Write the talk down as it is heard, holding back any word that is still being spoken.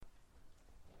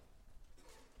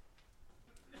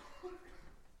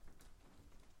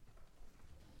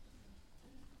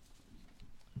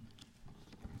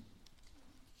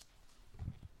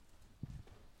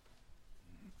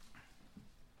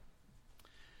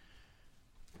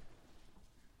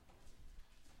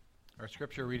Our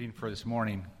scripture reading for this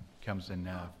morning comes in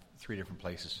three different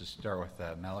places. To start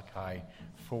with Malachi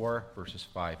 4, verses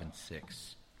 5 and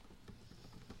 6.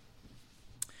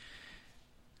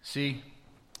 See,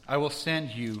 I will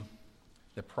send you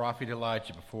the prophet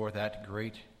Elijah before that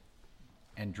great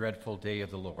and dreadful day of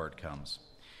the Lord comes.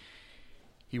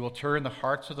 He will turn the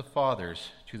hearts of the fathers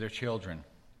to their children,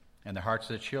 and the hearts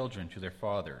of the children to their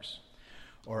fathers,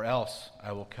 or else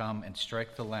I will come and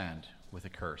strike the land with a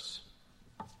curse.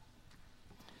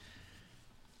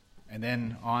 And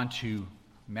then on to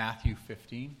Matthew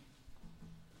 15.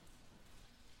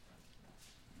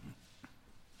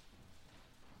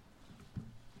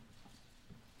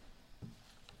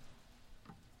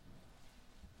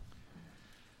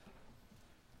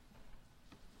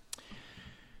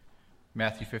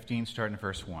 Matthew 15, starting in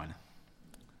verse 1.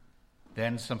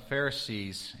 Then some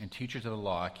Pharisees and teachers of the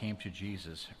law came to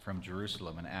Jesus from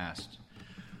Jerusalem and asked,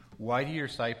 "Why do your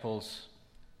disciples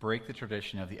break the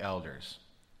tradition of the elders?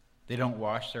 They don't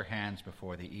wash their hands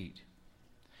before they eat."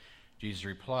 Jesus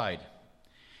replied,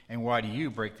 "And why do you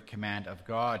break the command of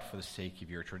God for the sake of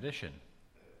your tradition?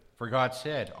 For God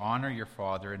said, 'Honor your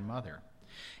father and mother,'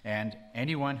 and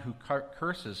anyone who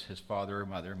curses his father or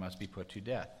mother must be put to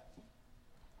death.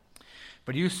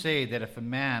 But you say that if a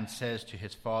man says to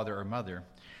his father or mother,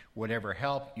 'Whatever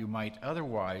help you might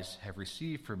otherwise have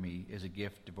received from me is a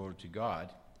gift devoted to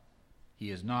God,' he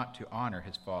is not to honor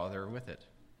his father with it.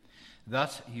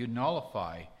 Thus you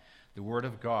nullify the word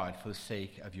of God for the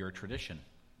sake of your tradition.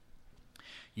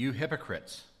 You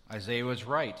hypocrites, Isaiah was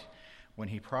right when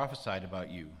he prophesied about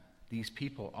you. These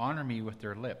people honor me with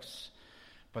their lips,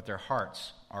 but their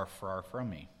hearts are far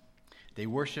from me. They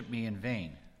worship me in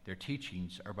vain. Their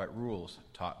teachings are but rules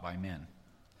taught by men."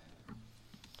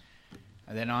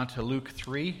 And then on to Luke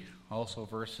 3, also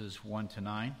verses 1 to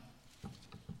 9.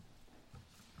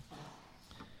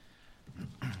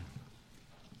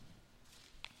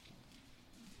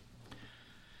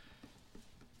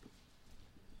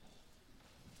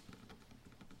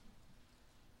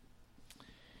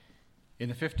 In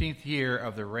the 15th year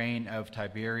of the reign of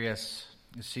Tiberius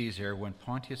Caesar, when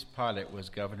Pontius Pilate was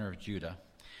governor of Judah,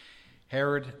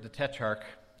 Herod the Tetrarch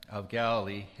of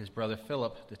Galilee, his brother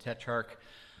Philip the Tetrarch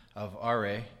of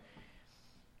Are,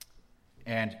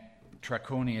 and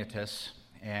Trachonitis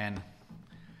and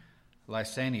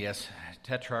Lysanias,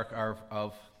 Tetrarch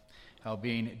of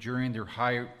Albane, during the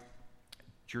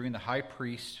high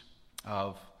priest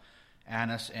of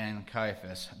Annas and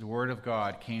Caiaphas, the word of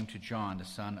God came to John, the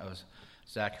son of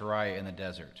Zechariah, in the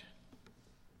desert.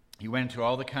 He went into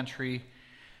all the country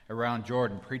around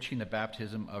Jordan, preaching the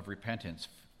baptism of repentance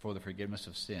for the forgiveness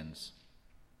of sins,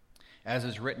 as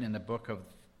is written in the book of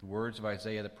the words of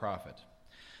Isaiah the prophet,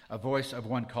 a voice of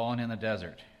one calling in the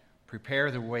desert,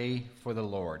 "Prepare the way for the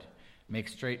Lord, make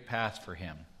straight paths for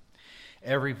him.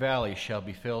 Every valley shall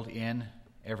be filled in,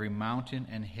 every mountain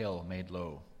and hill made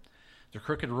low. The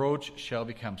crooked roads shall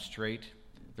become straight,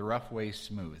 the rough ways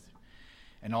smooth,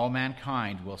 and all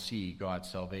mankind will see God's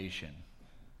salvation."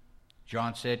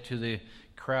 John said to the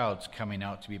crowds coming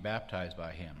out to be baptized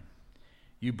by him,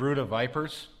 "You brood of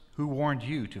vipers, who warned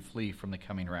you to flee from the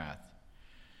coming wrath?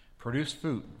 Produce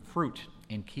fruit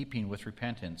in keeping with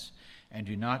repentance, and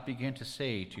do not begin to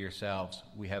say to yourselves,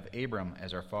 'We have Abram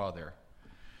as our father.'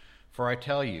 For I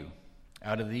tell you,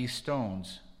 out of these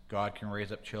stones God can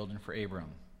raise up children for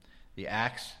Abram. The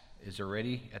axe is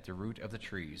already at the root of the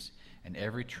trees, and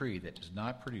every tree that does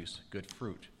not produce good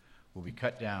fruit will be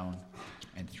cut down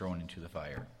and thrown into the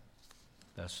fire."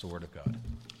 That's the word of God.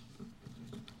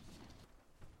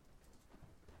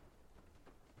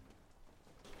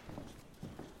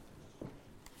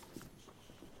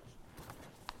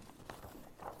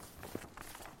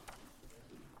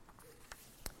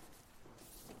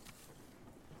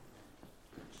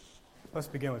 Let's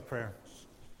begin with prayer.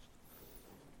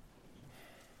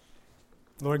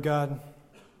 Lord God,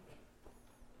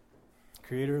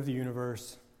 creator of the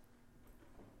universe,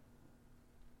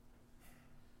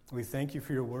 we thank you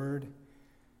for your word.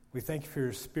 We thank you for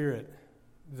your spirit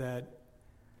that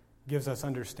gives us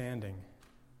understanding.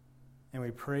 And we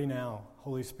pray now,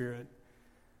 Holy Spirit,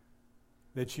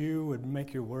 that you would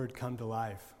make your word come to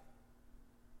life,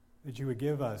 that you would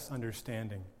give us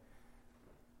understanding,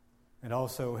 and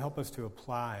also help us to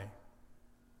apply,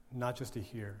 not just to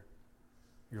hear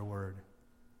your word.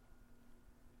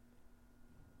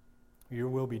 Your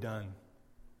will be done,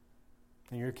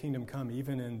 and your kingdom come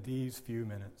even in these few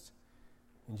minutes.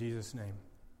 In Jesus' name,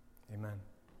 amen.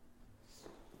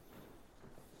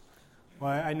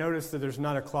 Well, I noticed that there's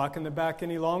not a clock in the back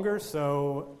any longer,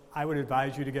 so I would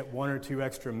advise you to get 1 or 2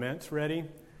 extra mints ready.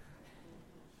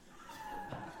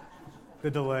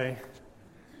 The delay.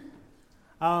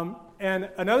 And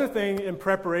another thing in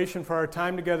preparation for our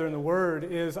time together in the Word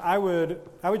is I would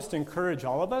just encourage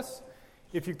all of us,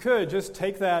 if you could, just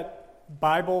take that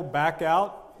Bible back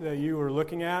out that you were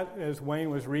looking at as Wayne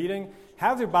was reading.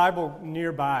 Have your Bible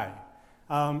nearby.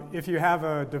 If you have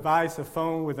a device, a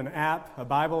phone with an app, a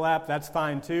Bible app, that's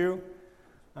fine too.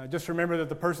 Just remember that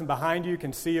the person behind you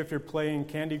can see if you're playing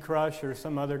Candy Crush or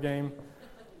some other game.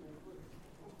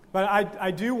 But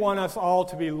I do want us all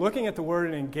to be looking at the Word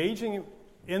and engaging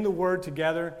in the Word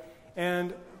together.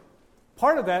 And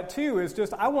part of that, too, is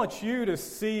just I want you to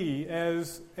see,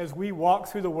 as we walk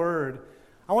through the Word,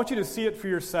 I want you to see it for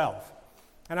yourself.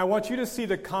 And I want you to see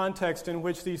the context in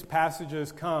which these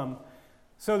passages come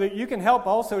so that you can help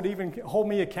also to even hold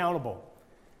me accountable,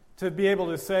 to be able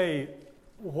to say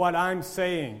what I'm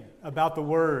saying about the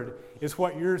Word is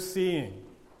what you're seeing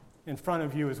in front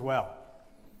of you as well.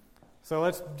 So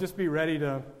let's just be ready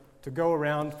to go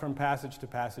around from passage to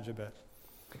passage a bit.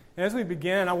 And as we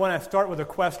begin, I want to start with a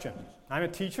question. I'm a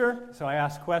teacher, so I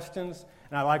ask questions,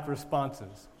 and I like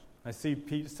responses. I see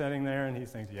Pete sitting there, and he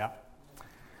thinks, yeah.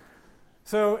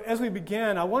 So as we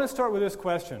begin, I want to start with this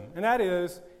question, and that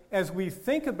is, as we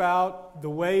think about the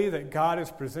way that God is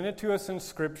presented to us in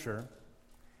Scripture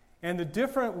and the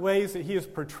different ways that He is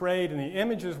portrayed in the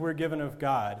images we're given of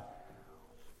God,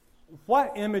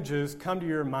 what images come to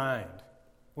your mind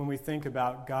when we think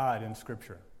about God in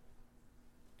Scripture?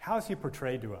 How is He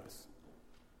portrayed to us?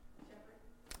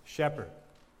 Shepherd.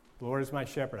 The Lord is my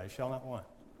shepherd, I shall not want.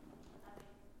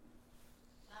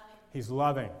 He's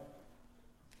loving.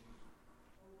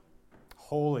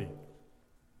 Holy.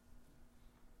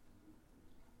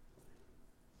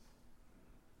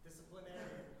 Disciplinarian.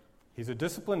 He's a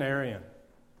disciplinarian.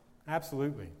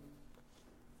 Absolutely.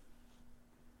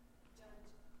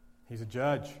 He's a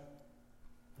judge.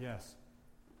 Yes.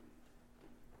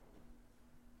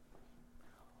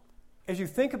 As you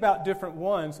think about different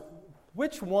ones,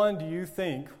 which one do you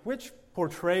think, which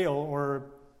portrayal or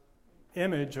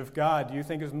image of God do you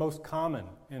think is most common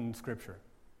in Scripture?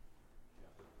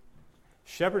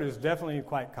 Shepherd is definitely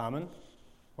quite common.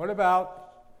 What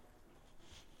about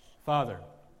Father?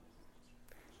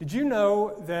 Did you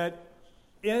know that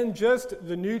in just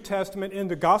the New Testament, in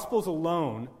the Gospels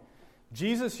alone,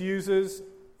 Jesus uses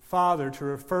Father to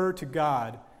refer to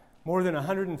God more than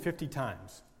 150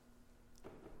 times?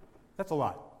 That's a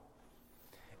lot.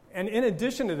 And in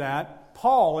addition to that,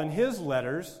 Paul, in his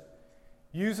letters,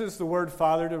 uses the word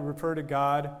Father to refer to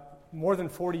God more than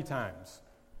 40 times.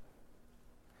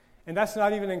 And that's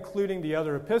not even including the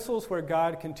other epistles where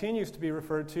God continues to be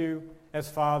referred to as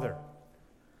Father.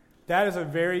 That is a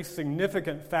very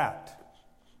significant fact.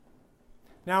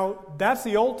 Now, that's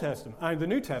the Old Testament, the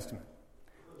New Testament.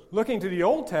 Looking to the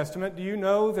Old Testament, do you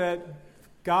know that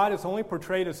God is only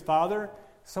portrayed as Father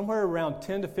somewhere around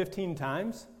 10 to 15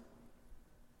 times?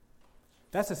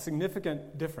 That's a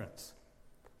significant difference.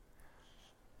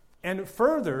 And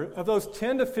further, of those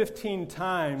 10 to 15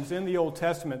 times in the Old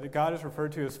Testament that God is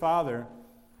referred to as Father,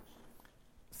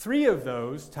 3 of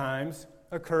those times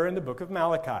occur in the book of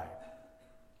Malachi.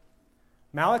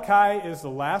 Malachi is the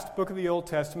last book of the Old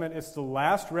Testament. It's the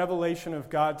last revelation of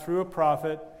God through a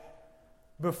prophet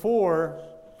before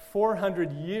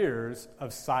 400 years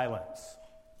of silence.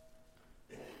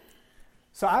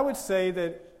 So I would say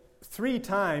that 3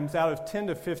 times out of 10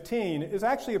 to 15 is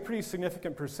actually a pretty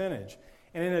significant percentage.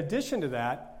 And in addition to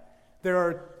that, there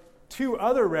are 2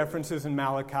 other references in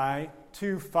Malachi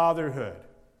to fatherhood,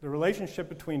 the relationship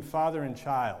between father and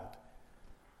child.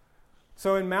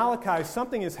 So in Malachi,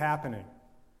 something is happening.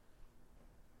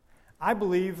 I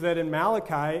believe that in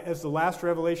Malachi, as the last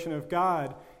revelation of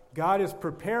God, God is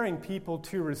preparing people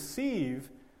to receive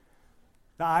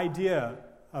the idea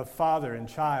of father and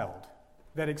child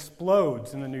that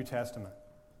explodes in the New Testament.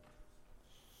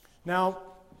 Now,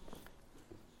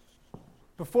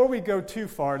 before we go too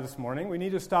far this morning, we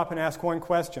need to stop and ask one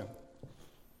question.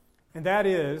 And that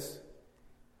is,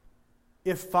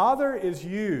 if Father is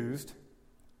used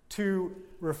to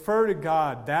refer to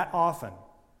God that often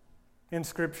in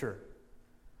Scripture,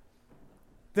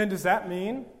 then does that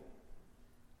mean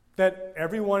that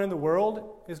everyone in the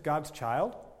world is God's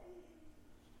child?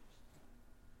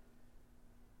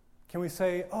 Can we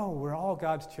say, oh, we're all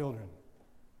God's children?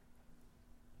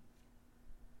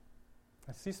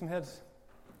 I see some heads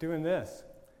doing this.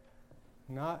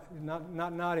 Not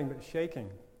nodding, but shaking.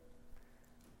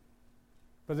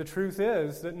 But the truth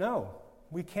is that no,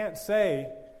 we can't say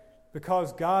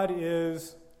because God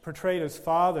is portrayed as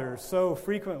Father so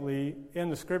frequently in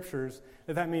the Scriptures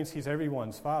that means He's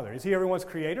everyone's Father. Is He everyone's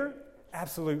creator?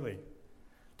 Absolutely.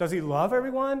 Does He love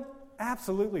everyone?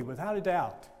 Absolutely, without a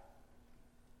doubt.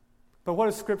 But what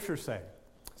does Scripture say?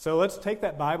 So let's take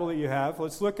that Bible that you have.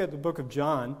 Let's look at the book of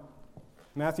John.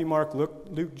 Matthew, Mark,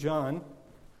 Luke, John.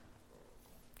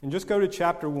 And just go to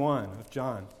chapter 1 of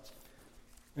John.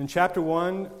 In chapter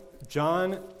 1,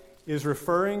 John is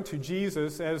referring to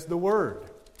Jesus as the Word.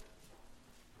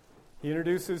 He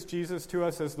introduces Jesus to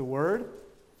us as the Word.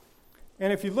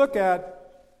 And if you look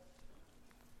at,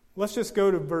 let's just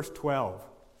go to verse 12.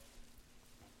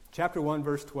 Chapter 1,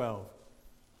 verse 12.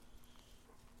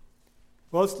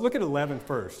 Well, let's look at 11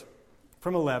 first.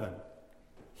 From 11.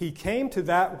 He came to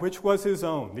that which was his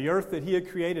own, the earth that he had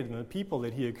created and the people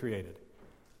that he had created.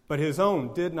 But his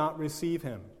own did not receive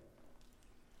him.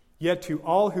 Yet to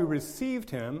all who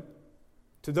received him,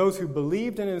 to those who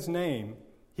believed in his name,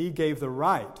 he gave the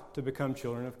right to become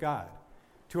children of God.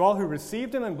 To all who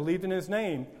received him and believed in his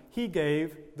name, he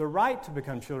gave the right to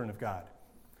become children of God.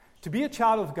 To be a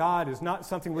child of God is not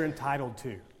something we're entitled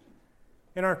to.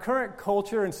 In our current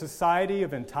culture and society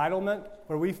of entitlement,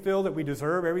 where we feel that we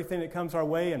deserve everything that comes our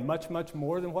way and much, much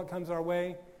more than what comes our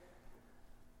way,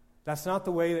 that's not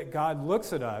the way that God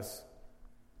looks at us.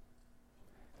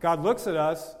 God looks at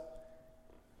us,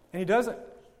 and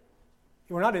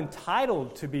we're not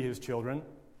entitled to be his children.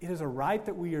 It is a right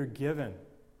that we are given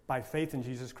by faith in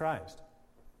Jesus Christ.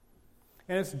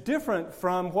 And it's different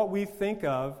from what we think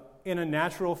of in a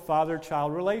natural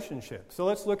father-child relationship. So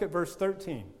let's look at verse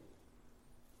 13. It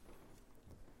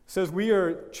says, we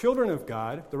are children of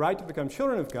God, the right to become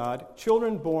children of God,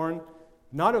 children born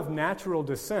not of natural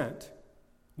descent,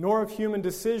 nor of human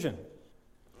decision,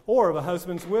 or of a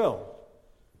husband's will,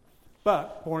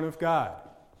 but born of God.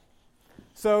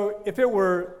 So if it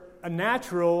were a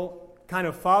natural kind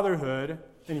of fatherhood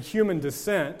in human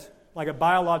descent, like a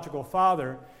biological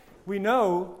father, we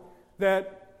know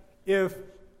that if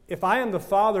I am the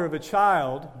father of a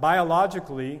child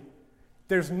biologically,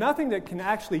 there's nothing that can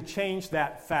actually change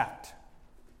that fact.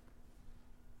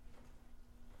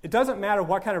 It doesn't matter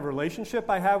what kind of relationship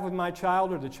I have with my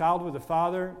child or the child with the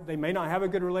father. They may not have a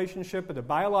good relationship, but the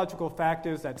biological fact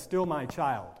is that's still my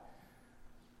child.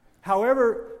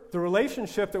 However, the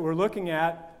relationship that we're looking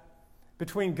at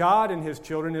between God and his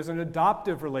children is an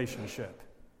adoptive relationship.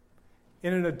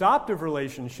 In an adoptive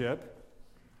relationship,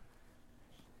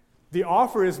 the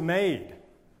offer is made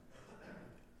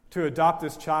to adopt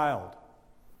this child.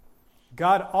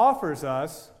 God offers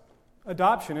us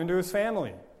adoption into his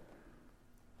family.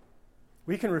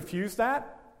 We can refuse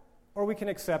that, or we can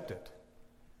accept it.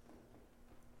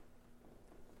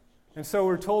 And so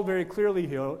we're told very clearly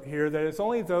here that it's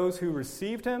only those who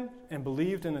received him and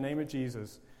believed in the name of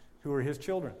Jesus who are his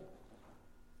children.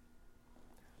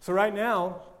 So right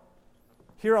now,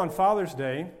 here on Father's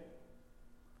Day,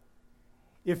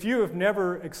 if you have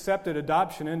never accepted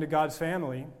adoption into God's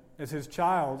family as his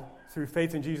child through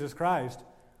faith in Jesus Christ,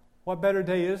 what better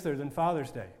day is there than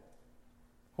Father's Day?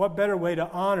 What better way to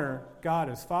honor God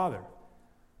as Father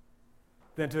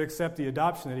than to accept the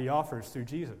adoption that he offers through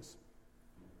Jesus?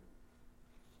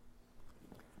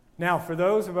 Now, for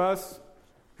those of us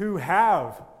who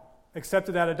have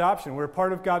accepted that adoption, we're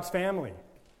part of God's family.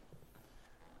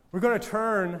 We're going to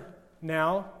turn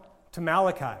now to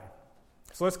Malachi.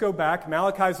 So let's go back.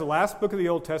 Malachi is the last book of the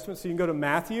Old Testament, so you can go to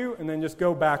Matthew and then just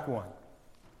go back one.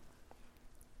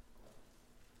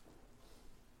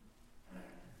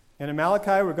 And in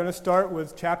Malachi, we're going to start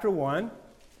with chapter 1.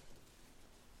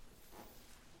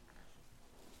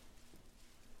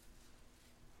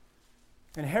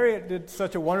 And Harriet did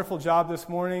such a wonderful job this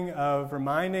morning of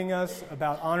reminding us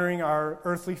about honoring our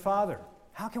earthly father.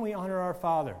 How can we honor our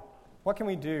father? What can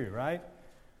we do, right?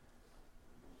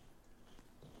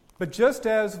 But just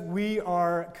as we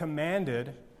are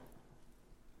commanded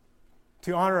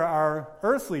to honor our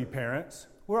earthly parents,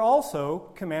 we're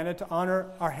also commanded to honor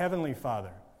our heavenly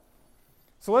Father.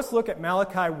 So let's look at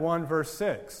Malachi 1, verse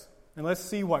 6, and let's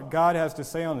see what God has to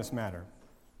say on this matter.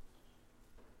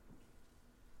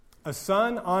 A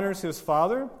son honors his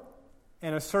father,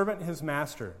 and a servant his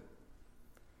master.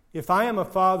 If I am a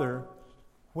father,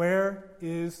 where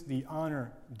is the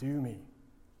honor due me?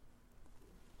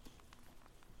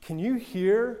 Can you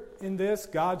hear in this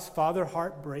God's father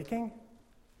heart breaking?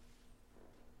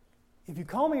 If you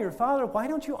call me your father, why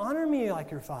don't you honor me like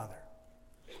your father?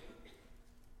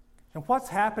 And what's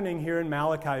happening here in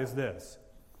Malachi is this.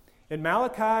 In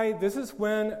Malachi, this is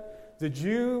when the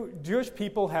Jewish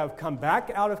people have come back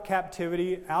out of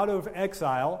captivity, out of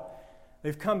exile.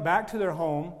 They've come back to their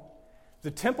home.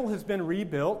 The temple has been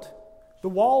rebuilt. The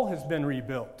wall has been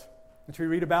rebuilt, which we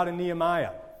read about in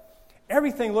Nehemiah.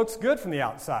 Everything looks good from the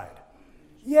outside.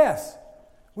 Yes,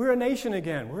 we're a nation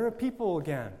again. We're a people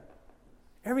again.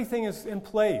 Everything is in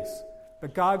place.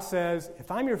 But God says,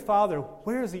 if I'm your father,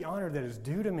 where is the honor that is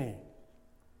due to me?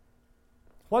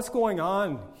 What's going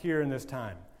on here in this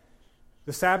time?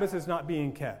 The Sabbath is not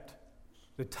being kept.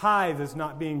 The tithe is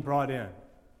not being brought in.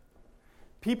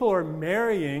 People are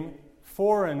marrying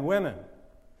foreign women.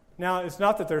 Now, it's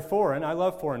not that they're foreign. I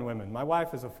love foreign women. My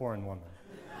wife is a foreign woman.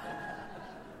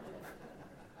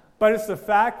 But it's the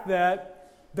fact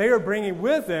that they are bringing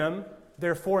with them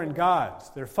their foreign gods,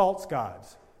 their false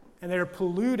gods, and they're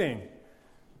polluting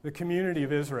the community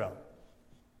of Israel.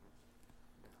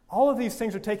 All of these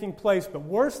things are taking place, but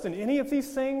worse than any of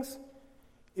these things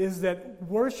is that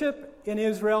worship in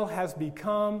Israel has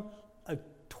become a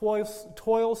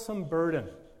toilsome burden.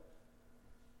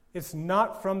 It's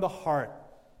not from the heart.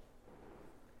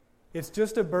 It's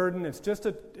just a burden. It's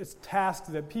task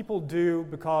that people do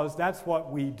because that's what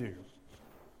we do.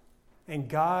 And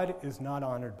God is not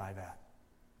honored by that.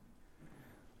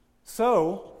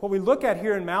 So, what we look at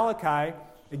here in Malachi,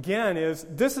 again, is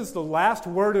this is the last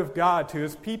word of God to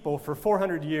his people for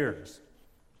 400 years.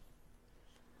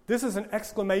 This is an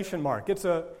exclamation mark. It's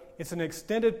an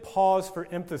extended pause for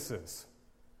emphasis.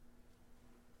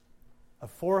 A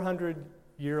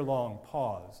 400-year-long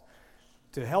pause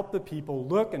to help the people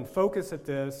look and focus at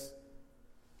this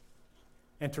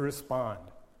and to respond.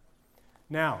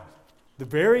 Now, the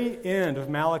very end of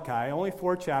Malachi, only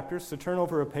 4 chapters, so turn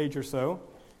over a page or so.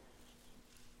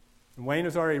 And Wayne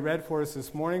has already read for us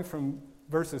this morning from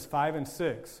verses 5 and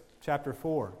 6, chapter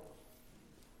 4.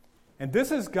 And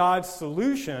this is God's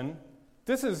solution.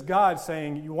 This is God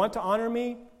saying, you want to honor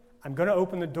me? I'm going to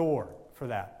open the door for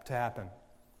that to happen.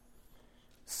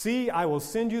 See, I will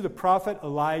send you the prophet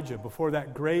Elijah before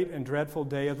that great and dreadful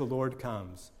day of the Lord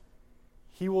comes.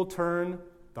 He will turn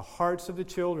the hearts of the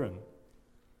children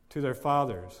to their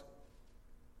fathers,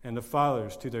 and the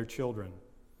fathers to their children.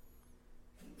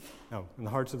 No, and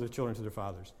the hearts of the children to their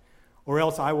fathers. Or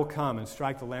else I will come and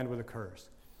strike the land with a curse.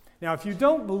 Now, if you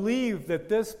don't believe that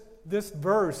this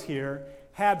verse here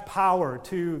had power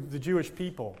to the Jewish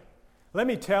people, let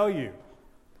me tell you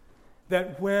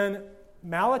that when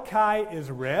Malachi is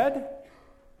read,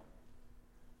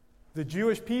 the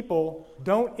Jewish people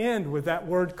don't end with that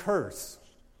word curse.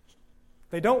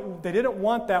 They didn't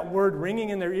want that word ringing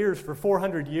in their ears for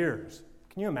 400 years.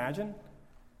 Can you imagine?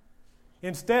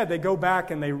 Instead, they go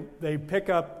back and they pick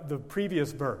up the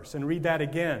previous verse and read that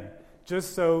again,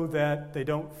 just so that they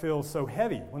don't feel so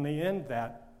heavy when they end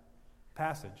that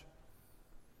passage.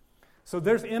 So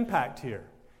there's impact here.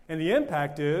 And the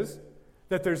impact is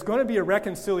that there's going to be a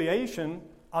reconciliation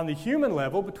on the human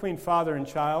level between father and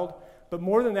child, but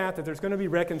more than that there's going to be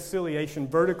reconciliation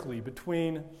vertically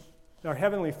between our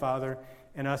Heavenly Father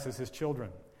and us as His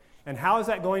children. And how is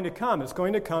that going to come? It's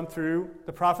going to come through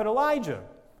the prophet Elijah.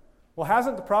 Well,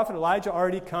 hasn't the prophet Elijah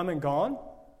already come and gone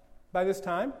by this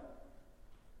time?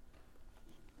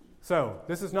 So,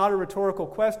 this is not a rhetorical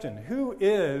question. Who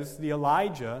is the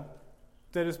Elijah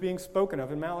that is being spoken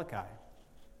of in Malachi?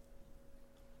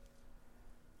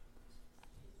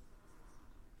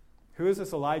 Who is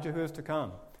this Elijah who is to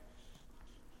come?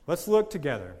 Let's look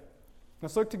together.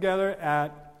 Let's look together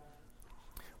at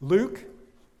Luke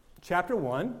chapter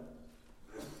 1.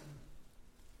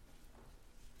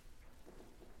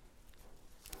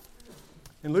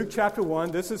 In Luke chapter 1,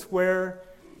 this is where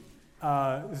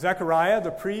Zechariah,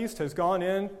 the priest, has gone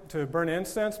in to burn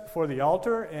incense before the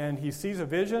altar, and he sees a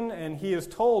vision, and he is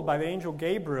told by the angel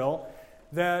Gabriel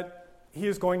that he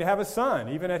is going to have a son,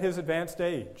 even at his advanced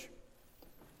age.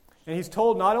 And he's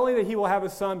told not only that he will have a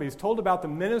son, but he's told about the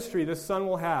ministry this son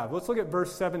will have. Let's look at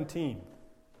verse 17.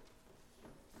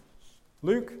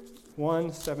 Luke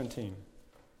 1:17.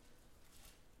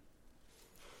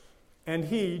 And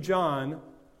he, John,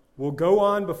 will go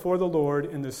on before the Lord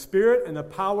in the spirit and the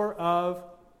power of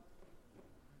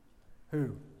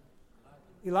who?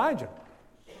 Elijah.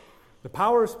 The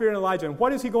power of spirit and Elijah. And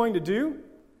what is he going to do?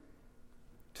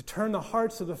 To turn the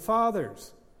hearts of the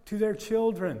fathers to their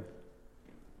children,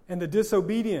 and the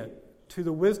disobedient to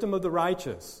the wisdom of the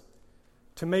righteous,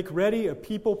 to make ready a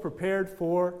people prepared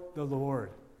for the Lord.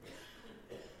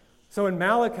 So in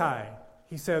Malachi,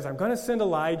 he says, I'm going to send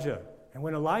Elijah. And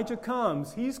when Elijah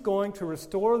comes, he's going to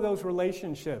restore those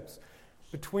relationships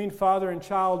between father and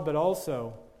child, but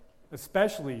also,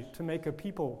 especially, to make a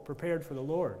people prepared for the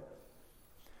Lord.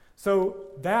 So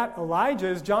that Elijah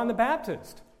is John the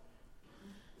Baptist.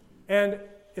 And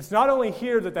it's not only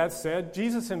here that that's said.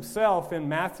 Jesus himself in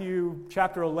Matthew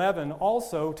chapter 11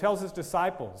 also tells his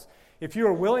disciples, if you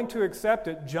are willing to accept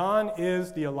it, John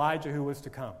is the Elijah who was to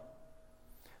come.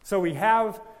 So we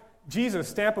have Jesus'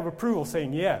 stamp of approval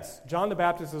saying, yes, John the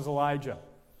Baptist is Elijah.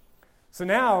 So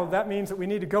now that means that we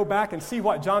need to go back and see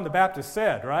what John the Baptist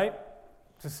said, right?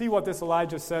 To see what this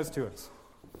Elijah says to us.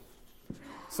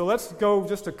 So let's go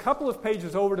just a couple of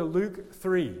pages over to Luke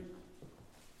 3.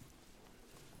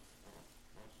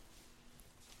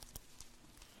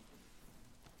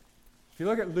 If you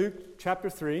look at Luke chapter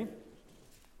 3,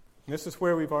 this is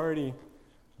where we've already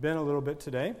been a little bit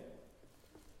today.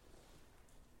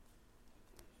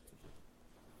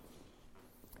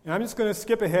 And I'm just going to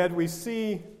skip ahead. We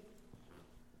see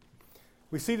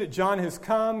that John has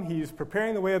come. He's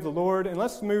preparing the way of the Lord. And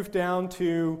let's move down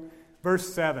to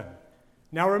verse 7.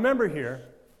 Now remember here,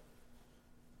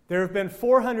 there have been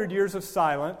 400 years of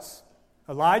silence.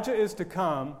 Elijah is to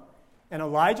come, and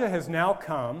Elijah has now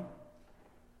come.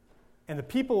 And the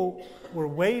people were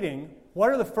waiting. What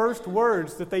are the first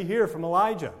words that they hear from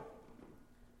Elijah?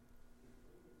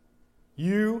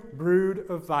 You brood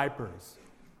of vipers.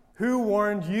 Who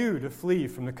warned you to flee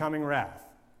from the coming wrath?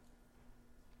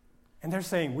 And they're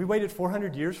saying, we waited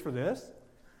 400 years for this?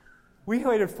 We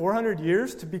waited 400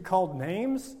 years to be called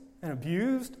names and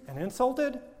abused and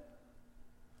insulted?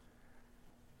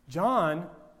 John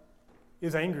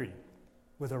is angry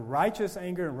with a righteous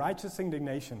anger and righteous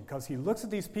indignation because he looks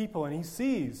at these people and he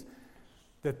sees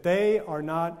that they are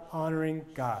not honoring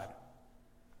God.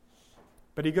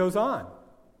 But he goes on.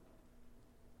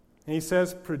 And he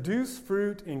says, produce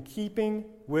fruit in keeping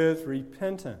with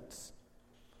repentance.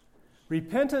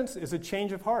 Repentance is a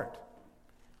change of heart.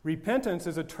 Repentance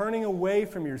is a turning away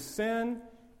from your sin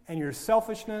and your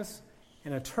selfishness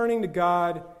and a turning to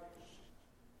God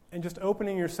and just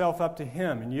opening yourself up to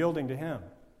Him and yielding to Him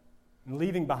and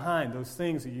leaving behind those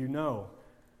things that you know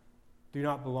do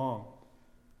not belong.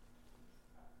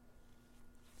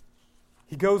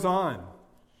 He goes on.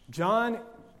 John,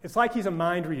 it's like he's a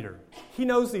mind reader. He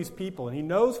knows these people and he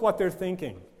knows what they're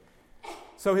thinking.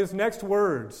 So his next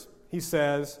words, he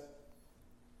says,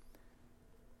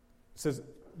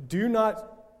 do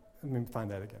not, let me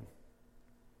find that again.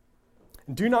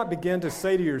 Do not begin to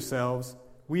say to yourselves,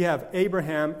 we have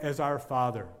Abraham as our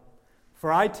father.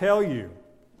 For I tell you,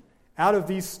 out of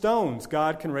these stones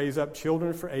God can raise up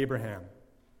children for Abraham.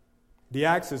 The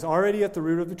axe is already at the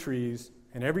root of the trees,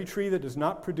 and every tree that does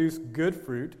not produce good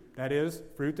fruit, that is,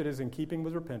 fruit that is in keeping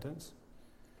with repentance,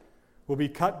 will be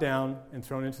cut down and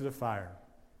thrown into the fire.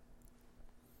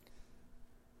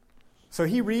 So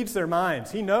he reads their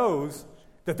minds. He knows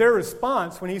that their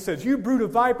response when he says, you brood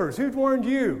of vipers, who warned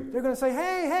you? They're going to say,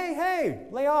 hey,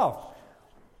 lay off.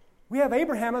 We have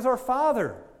Abraham as our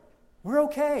father. We're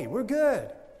okay. We're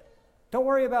good. Don't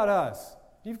worry about us.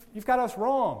 You've got us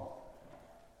wrong.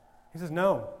 He says,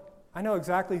 no, I know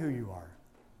exactly who you are.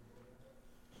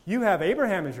 You have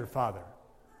Abraham as your father.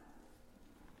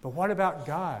 But what about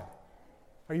God?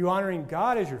 Are you honoring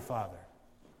God as your father?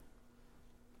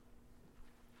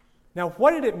 Now,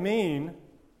 what did it mean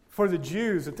for the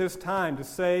Jews at this time to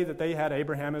say that they had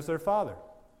Abraham as their father?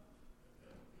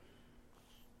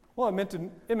 Well,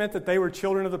 it meant that they were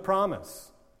children of the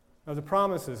promise, of the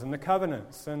promises and the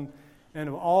covenants and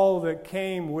of all that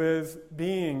came with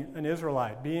being an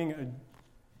Israelite, being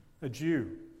a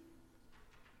Jew.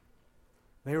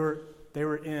 They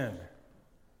were in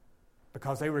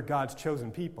because they were God's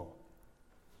chosen people.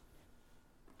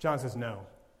 John says, no,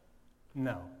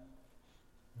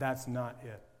 that's not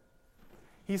it.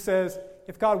 He says,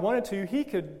 if God wanted to, He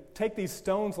could take these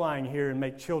stones lying here and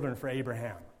make children for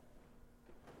Abraham.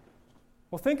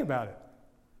 Well, think about it.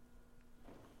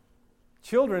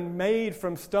 Children made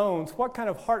from stones, what kind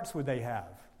of hearts would they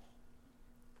have?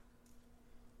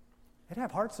 They'd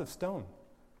have hearts of stone.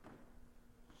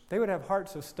 They would have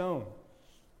hearts of stone.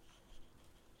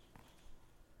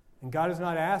 And God is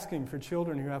not asking for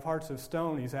children who have hearts of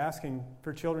stone. He's asking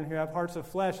for children who have hearts of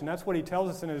flesh. And that's what He tells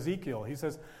us in Ezekiel. He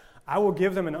says, I will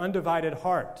give them an undivided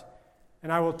heart,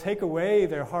 and I will take away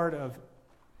their heart of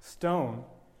stone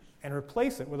and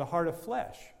replace it with a heart of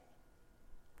flesh.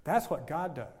 That's what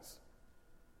God does.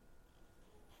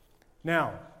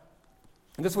 Now,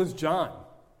 this was John.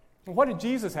 What did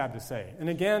Jesus have to say? And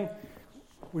again,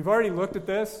 we've already looked at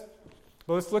this,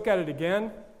 but let's look at it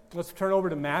again. Let's turn over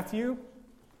to Matthew.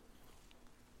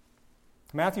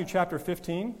 Matthew chapter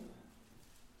 15.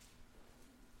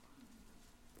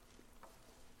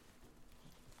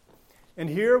 And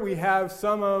here we have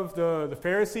some of the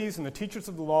Pharisees and the teachers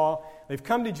of the law. They've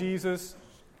come to Jesus,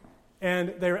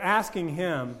 and they're asking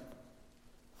Him,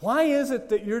 why is it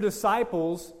that your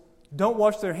disciples don't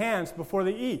wash their hands before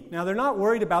they eat? Now, they're not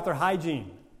worried about their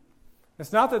hygiene.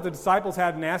 It's not that the disciples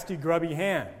had nasty, grubby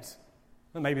hands.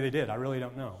 Well, maybe they did. I really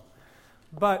don't know.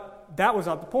 But that was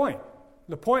not the point.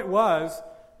 The point was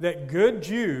that good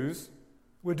Jews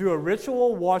would do a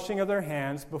ritual washing of their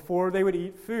hands before they would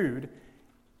eat food.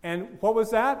 And what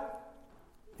was that?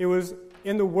 It was,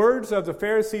 in the words of the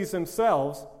Pharisees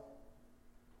themselves,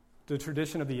 the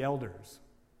tradition of the elders.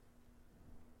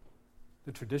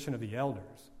 The tradition of the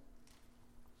elders.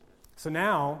 So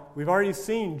now, we've already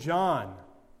seen John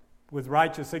with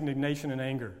righteous indignation and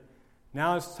anger.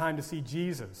 Now it's time to see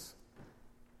Jesus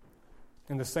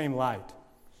in the same light.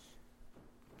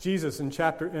 Jesus in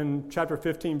chapter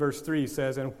 15, verse 3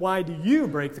 says, "And why do you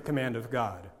break the command of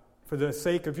God? For the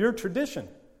sake of your tradition.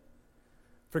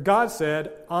 For God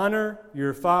said, 'Honor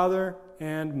your father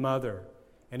and mother,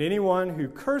 and anyone who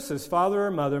curses father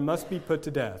or mother must be put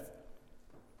to death.'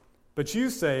 But you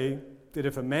say that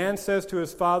if a man says to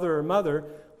his father or mother,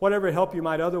 'Whatever help you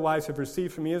might otherwise have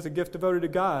received from me is a gift devoted to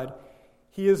God,'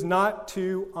 he is not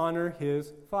to honor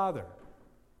his father."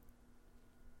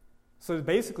 So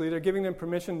basically, they're giving them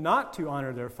permission not to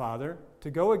honor their father, to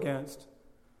go against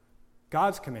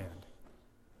God's command.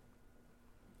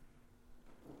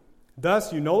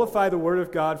 "Thus you nullify the word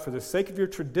of God for the sake of your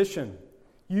tradition,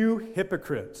 you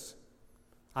hypocrites.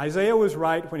 Isaiah was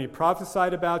right when he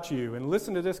prophesied about you," and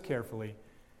listen to this carefully,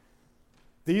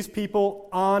 "These people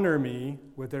honor me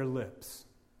with their lips,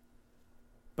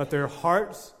 but their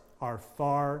hearts are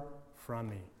far from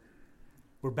me."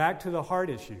 We're back to the heart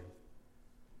issue.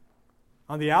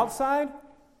 On the outside,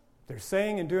 they're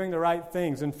saying and doing the right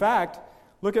things. In fact,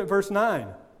 look at verse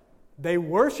 9. "They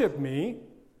worship me."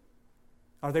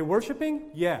 Are they worshiping?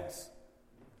 Yes.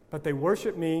 But they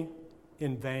worship me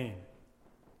in vain.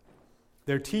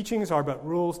 "Their teachings are but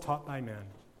rules taught by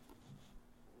men."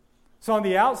 So on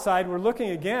the outside, we're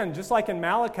looking again, just like in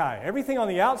Malachi. Everything on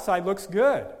the outside looks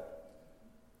good.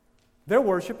 They're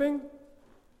worshiping.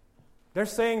 They're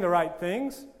saying the right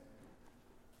things.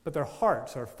 But their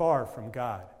hearts are far from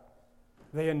God.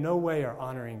 They in no way are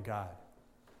honoring God.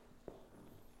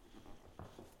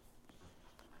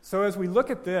 So as we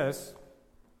look at this,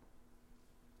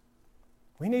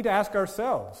 we need to ask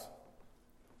ourselves,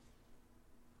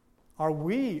 are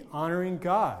we honoring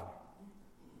God?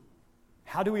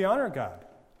 How do we honor God?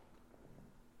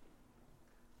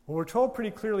 Well, we're told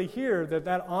pretty clearly here that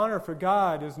that honor for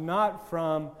God is not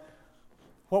from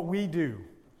what we do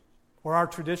or our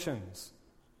traditions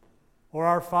or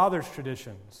our father's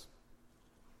traditions,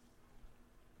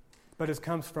 but it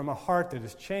comes from a heart that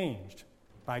is changed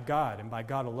by God and by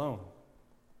God alone.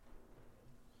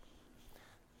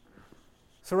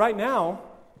 So right now,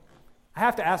 I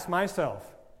have to ask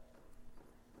myself,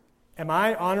 am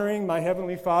I honoring my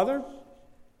Heavenly Father?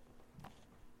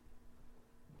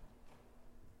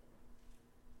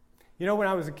 You know, when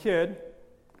I was a kid,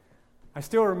 I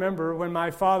still remember when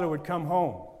my father would come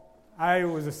home. I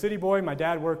was a city boy. My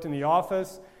dad worked in the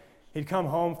office. He'd come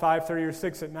home 5:30 or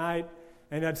 6 at night,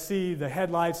 and I'd see the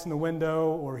headlights in the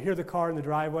window or hear the car in the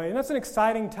driveway. And that's an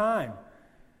exciting time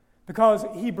because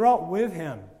he brought with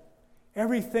him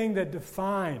everything that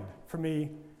defined for me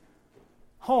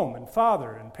home and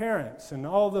father and parents and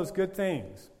all those good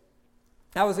things.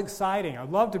 That was exciting. I'd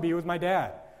love to be with my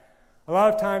dad. A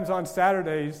lot of times on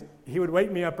Saturdays, he would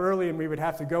wake me up early and we would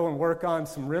have to go and work on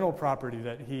some rental property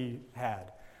that he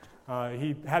had.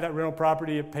 He had that rental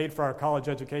property. It paid for our college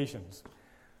educations.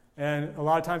 And a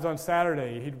lot of times on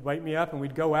Saturday, he'd wake me up and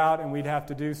we'd go out and we'd have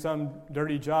to do some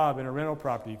dirty job in a rental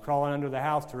property, crawling under the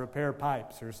house to repair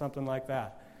pipes or something like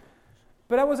that.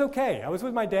 But that was okay. I was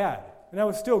with my dad, and that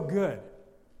was still good.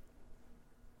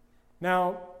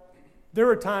 Now, there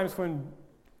were times when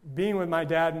being with my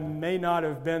dad may not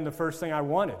have been the first thing I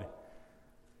wanted.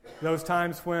 Those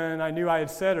times when I knew I had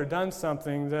said or done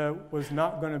something that was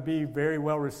not going to be very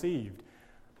well received.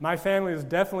 My family is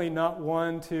definitely not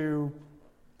one to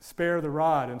spare the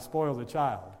rod and spoil the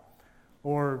child,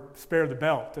 or spare the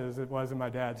belt, as it was in my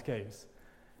dad's case.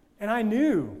 And I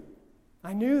knew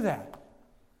that.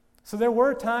 So there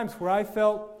were times where I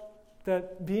felt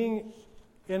that being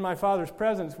in my father's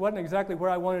presence wasn't exactly where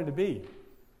I wanted to be.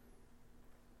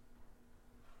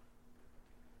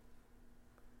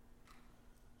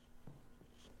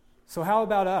 So how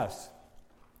about us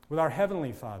with our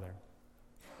Heavenly Father?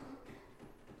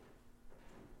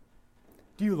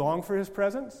 Do you long for His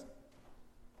presence?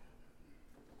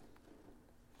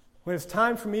 When it's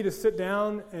time for me to sit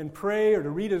down and pray or to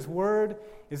read His Word,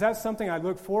 is that something I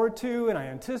look forward to and I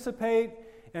anticipate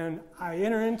and I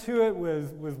enter into it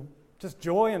with just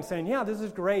joy and saying, yeah, this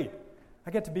is great.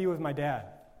 I get to be with my dad.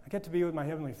 I get to be with my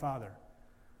Heavenly Father.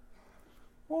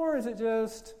 Or is it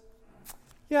just,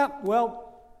 yeah, well,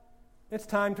 it's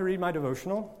time to read my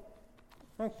devotional.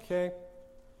 Okay,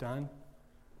 done.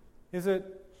 Is it,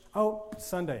 oh,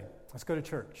 Sunday, let's go to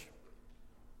church.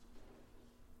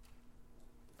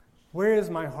 Where is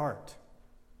my heart?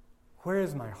 Where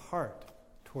is my heart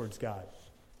towards God?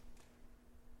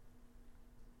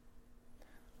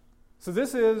 So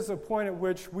this is a point at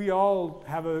which we all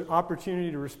have an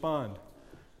opportunity to respond.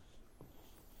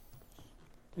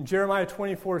 In Jeremiah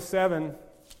 24:7,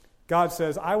 God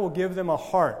says, I will give them a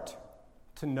heart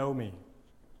to know me,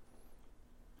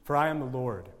 for I am the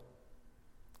Lord,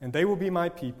 and they will be my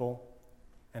people,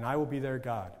 and I will be their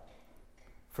God,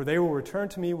 for they will return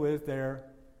to me with their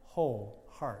whole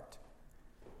heart.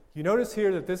 You notice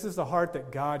here that this is the heart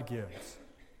that God gives.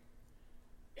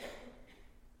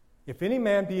 If any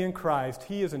man be in Christ,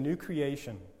 he is a new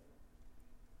creation.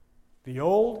 The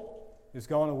old is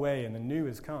gone away, and the new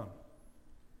is come.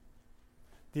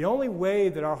 The only way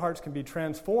that our hearts can be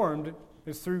transformed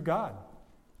is through God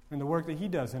and the work that He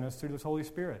does in us through His Holy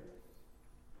Spirit.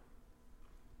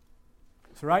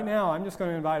 So right now, I'm just going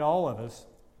to invite all of us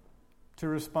to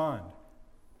respond.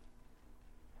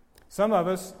 Some of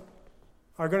us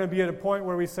are going to be at a point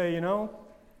where we say, at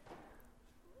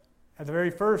the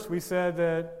very first, we said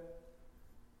that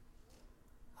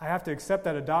I have to accept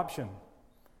that adoption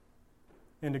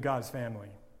into God's family.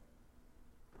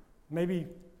 Maybe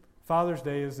Father's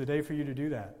Day is the day for you to do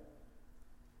that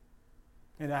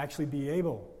and actually be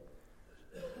able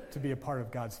to be a part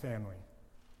of God's family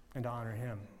and to honor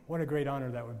Him. What a great honor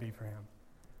that would be for Him.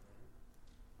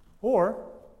 Or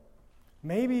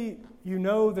maybe you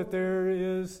know that there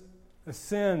is a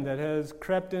sin that has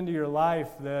crept into your life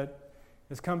that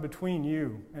has come between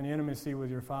you and the intimacy with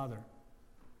your Father.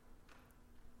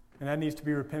 And that needs to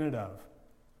be repented of.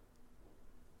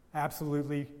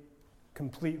 Absolutely,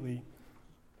 completely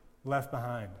left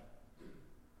behind.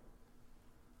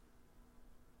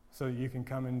 So that you can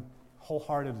come in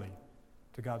wholeheartedly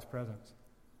to God's presence.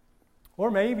 Or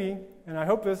maybe, and I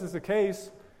hope this is the case,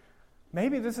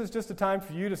 maybe this is just a time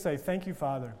for you to say, thank you,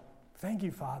 Father. Thank you,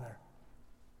 Father.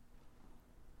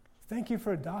 Thank you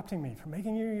for adopting me, for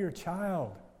making me your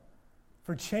child,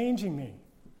 for changing me.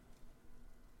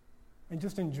 And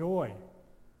just enjoy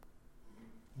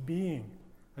being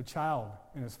a child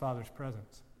in His Father's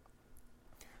presence.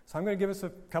 So I'm going to give us a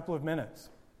couple of minutes.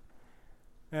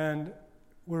 And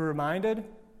we're reminded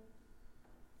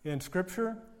in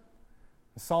Scripture,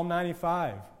 in Psalm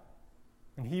 95,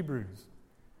 in Hebrews,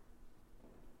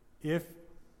 if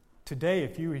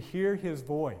you hear His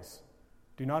voice,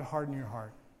 do not harden your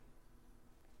heart.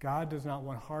 God does not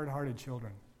want hard-hearted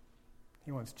children.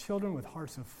 He wants children with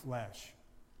hearts of flesh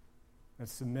that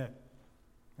submit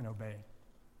and obey.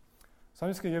 So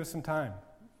I'm just going to give us some time.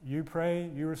 You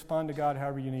pray, you respond to God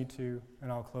however you need to,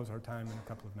 and I'll close our time in a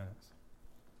couple of minutes.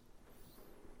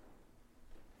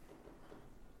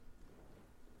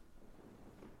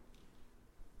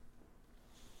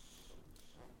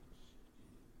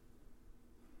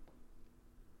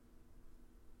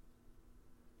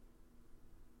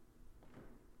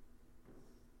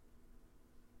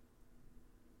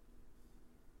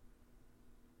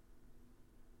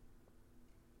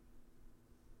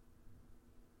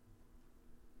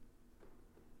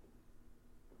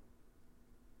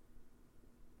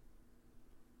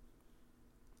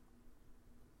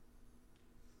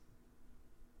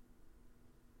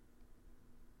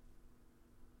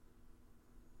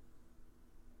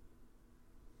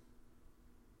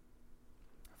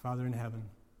 Father in heaven,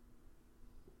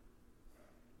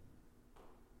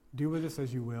 do with us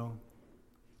as you will.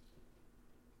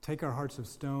 Take our hearts of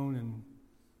stone and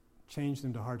change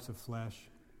them to hearts of flesh.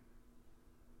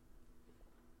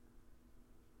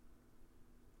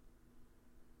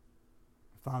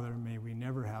 Father, may we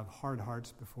never have hard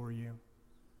hearts before you.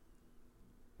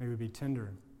 May we be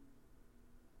tender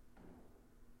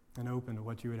and open to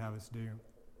what you would have us do.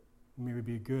 May we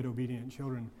be good, obedient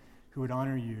children who would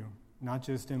honor you, not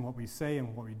just in what we say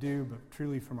and what we do, but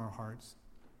truly from our hearts,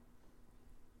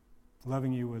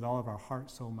 loving you with all of our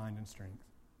heart, soul, mind, and strength.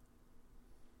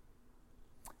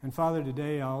 And Father,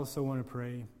 today I also want to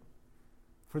pray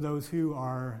for those who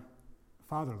are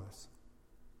fatherless.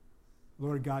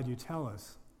 Lord God, you tell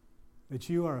us that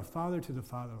you are a father to the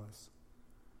fatherless.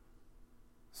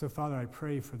 So Father, I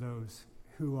pray for those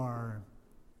who are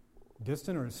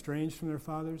distant or estranged from their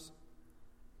fathers,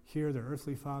 here, their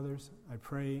earthly fathers. I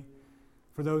pray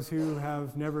for those who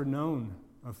have never known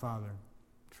a father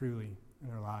truly in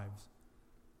their lives.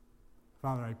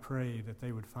 Father, I pray that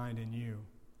they would find in you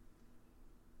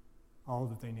all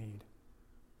that they need,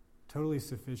 totally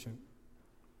sufficient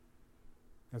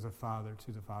as a father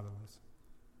to the fatherless.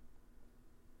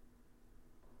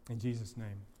 In Jesus'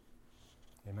 name,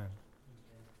 amen.